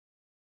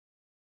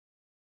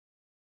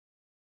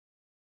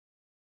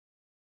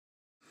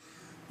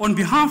On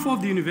behalf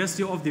of the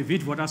University of the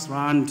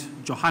Witwatersrand,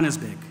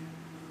 Johannesburg,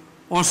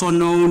 also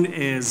known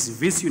as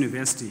Wits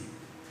University,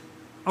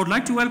 I would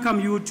like to welcome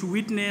you to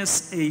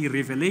witness a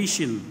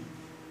revelation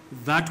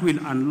that will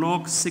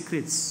unlock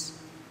secrets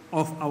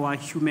of our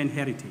human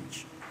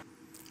heritage.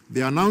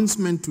 The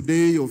announcement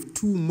today of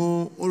two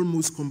more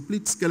almost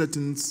complete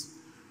skeletons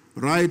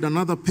write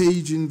another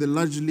page in the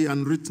largely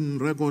unwritten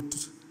record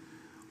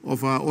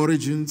of our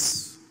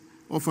origins,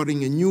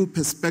 offering a new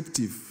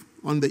perspective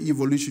on the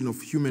evolution of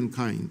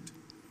humankind.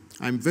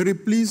 I'm very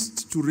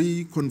pleased to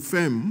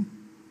reconfirm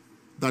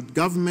that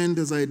government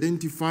has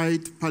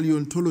identified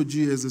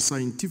paleontology as a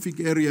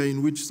scientific area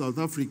in which South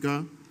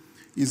Africa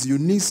is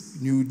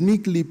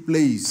uniquely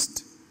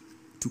placed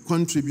to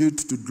contribute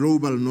to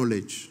global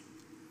knowledge.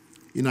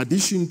 In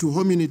addition to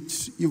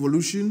hominid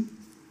evolution,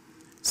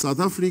 South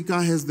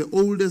Africa has the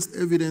oldest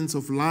evidence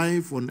of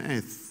life on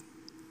Earth,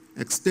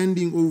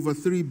 extending over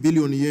 3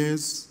 billion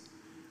years,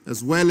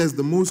 as well as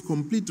the most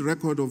complete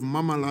record of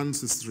mammal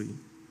ancestry,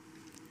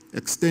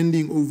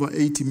 extending over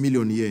 80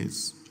 million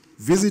years.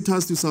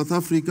 Visitors to South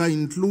Africa,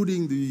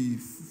 including the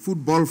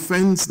football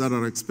fans that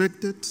are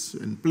expected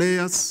and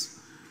players,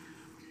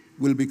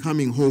 will be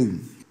coming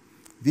home.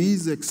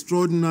 These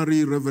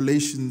extraordinary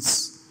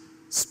revelations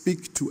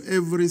speak to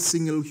every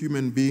single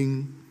human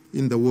being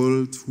in the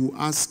world who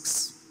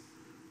asks,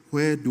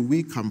 where do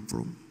we come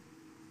from?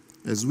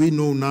 As we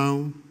know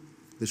now,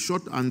 the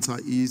short answer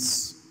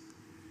is,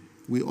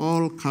 we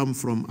all come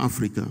from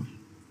Africa.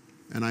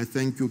 And I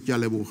thank you,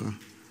 Kgalema.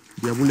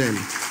 Thank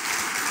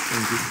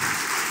you.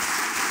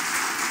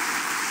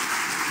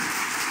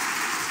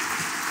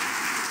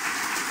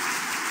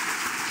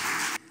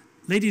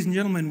 Ladies and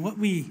gentlemen, what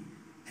we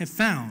have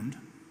found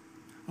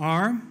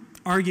are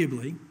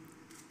arguably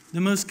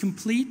the most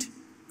complete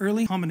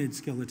early hominid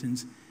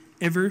skeletons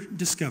ever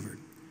discovered.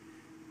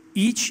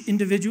 Each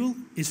individual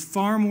is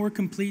far more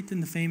complete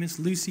than the famous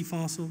Lucy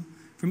fossil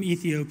from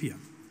Ethiopia.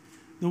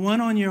 The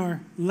one on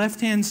your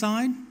left-hand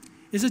side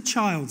is a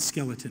child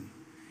skeleton.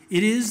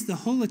 It is the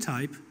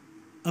holotype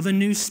of a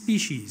new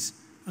species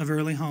of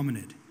early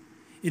hominid.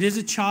 It is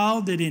a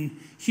child that in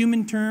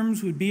human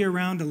terms would be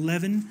around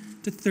 11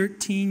 to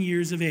 13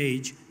 years of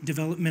age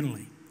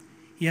developmentally.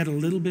 He had a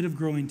little bit of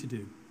growing to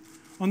do.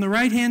 On the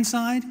right-hand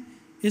side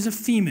is a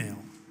female,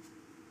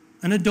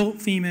 an adult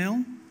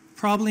female,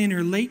 probably in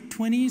her late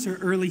 20s or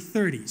early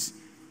 30s.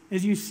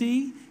 As you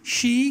see,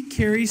 she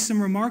carries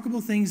some remarkable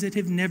things that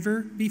have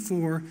never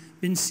before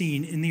been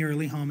seen in the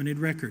early hominid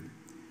record.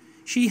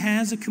 She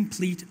has a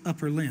complete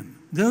upper limb.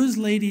 Those,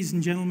 ladies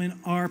and gentlemen,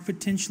 are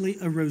potentially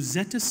a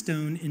Rosetta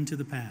Stone into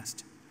the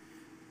past.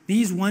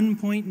 These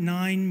 1.9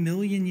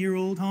 million year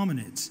old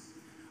hominids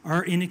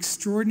are in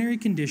extraordinary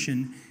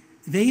condition.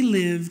 They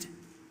lived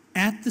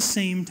at the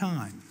same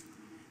time.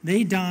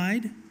 They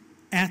died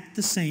at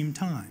the same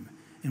time.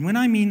 And when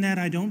I mean that,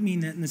 I don't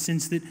mean that in the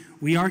sense that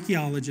we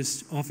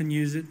archaeologists often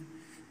use it.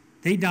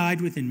 They died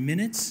within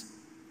minutes,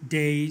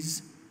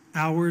 days,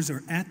 hours,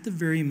 or at the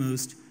very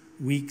most,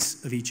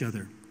 weeks of each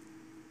other.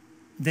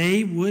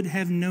 They would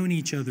have known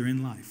each other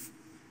in life.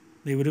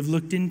 They would have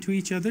looked into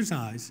each other's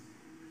eyes,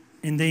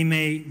 and they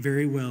may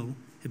very well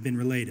have been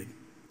related.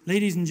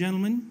 Ladies and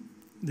gentlemen,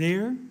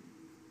 there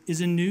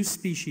is a new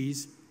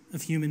species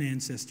of human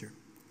ancestor.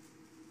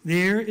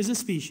 There is a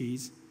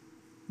species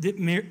that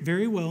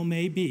very well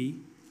may be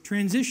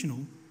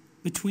transitional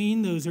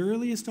between those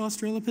earliest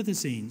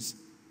Australopithecines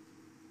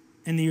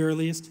and the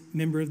earliest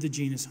member of the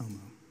genus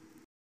Homo.